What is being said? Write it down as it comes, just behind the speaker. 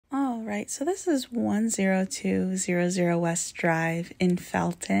right, so this is 10200 West Drive in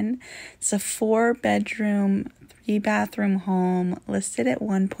Felton. It's a 4-bedroom, 3-bathroom home listed at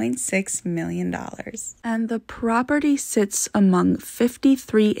 $1.6 million. And the property sits among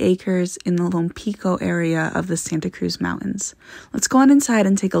 53 acres in the Lompico area of the Santa Cruz Mountains. Let's go on inside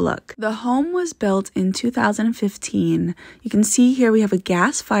and take a look. The home was built in 2015. You can see here we have a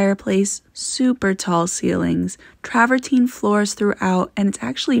gas fireplace, super tall ceilings, travertine floors throughout, and it's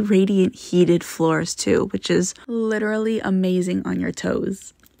actually radiant heated floors too, which is literally amazing on your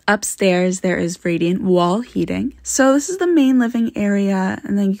toes. Upstairs, there is radiant wall heating. So this is the main living area,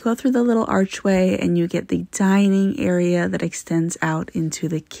 and then you go through the little archway and you get the dining area that extends out into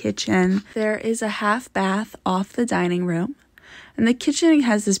the kitchen. There is a half bath off the dining room. And the kitchen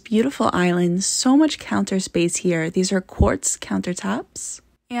has this beautiful island, so much counter space here. These are quartz countertops.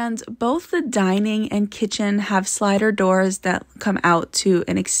 And both the dining and kitchen have slider doors that come out to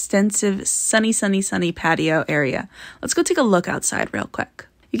an extensive sunny patio area. Let's go take a look outside real quick.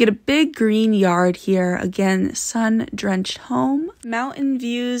 You get a big green yard here, again, sun-drenched home. Mountain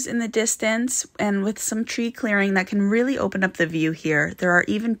views in the distance, and with some tree clearing that can really open up the view here. There are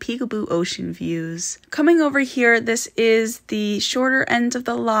even peekaboo ocean views. Coming over here, this is the shorter end of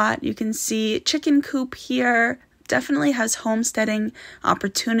the lot. You can see chicken coop here. Definitely has homesteading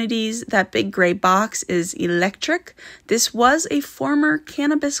opportunities. That big gray box is electric. This was a former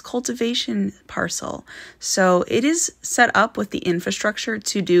cannabis cultivation parcel, so it is set up with the infrastructure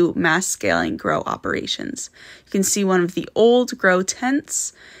to do mass scaling grow operations. You can see one of the old grow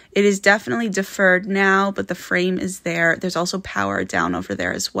tents. It is definitely deferred now, but the frame is there. There's also power down over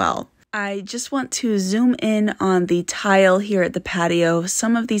there as well. I just want to zoom in on the tile here at the patio.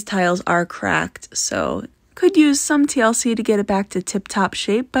 Some of these tiles are cracked, so could use some TLC to get it back to tip-top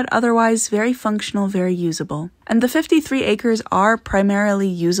shape, but otherwise very functional, very usable. And the 53 acres are primarily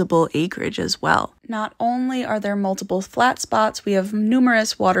usable acreage as well. Not only are there multiple flat spots, we have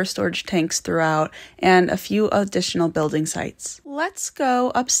numerous water storage tanks throughout and a few additional building sites. Let's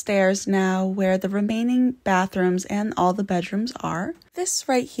go upstairs now where the remaining bathrooms and all the bedrooms are. This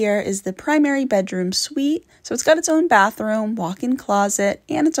right here is the primary bedroom suite. So it's got its own bathroom, walk-in closet,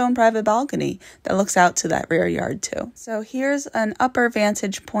 and its own private balcony that looks out to that rear yard too. So here's an upper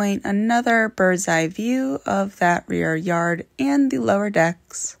vantage point, another bird's eye view of that rear yard and the lower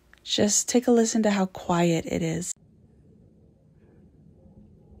decks. Just take a listen to how quiet it is.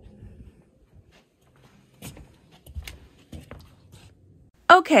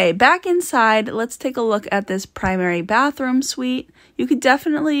 Okay, back inside, let's take a look at this primary bathroom suite. You could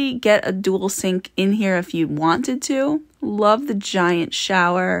definitely get a dual sink in here if you wanted to. Love the giant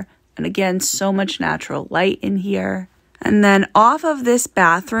shower, and again, so much natural light in here. And then off of this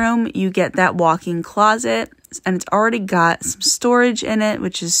bathroom, you get that walk-in closet, and it's already got some storage in it,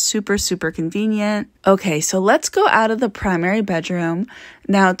 which is super convenient. Okay, so let's go out of the primary bedroom.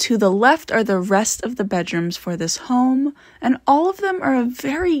 Now, to the left are the rest of the bedrooms for this home, and all of them are a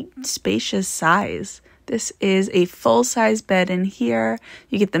very spacious size. This is a full-size bed in here.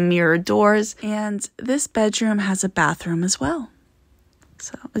 You get the mirror doors, and this bedroom has a bathroom as well.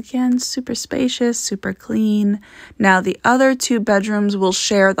 So again, super spacious, super clean. Now the other 2 bedrooms will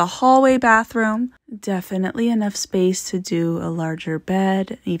share the hallway bathroom. Definitely enough space to do a larger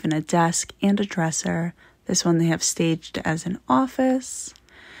bed, even a desk and a dresser. This one they have staged as an office.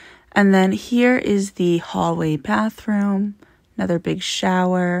 And then here is the hallway bathroom, another big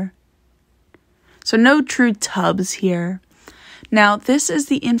shower. So no true tubs here. Now this is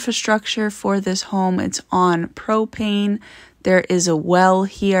the infrastructure for this home. It's on propane. There is a well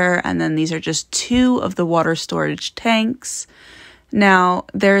here, and then these are just 2 of the water storage tanks. Now,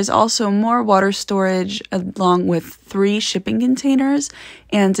 there is also more water storage along with 3 shipping containers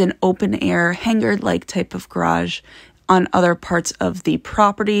and an open-air hangar-like type of garage on other parts of the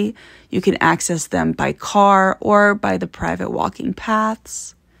property. You can access them by car or by the private walking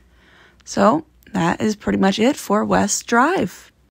paths. So, that is pretty much it for West Drive.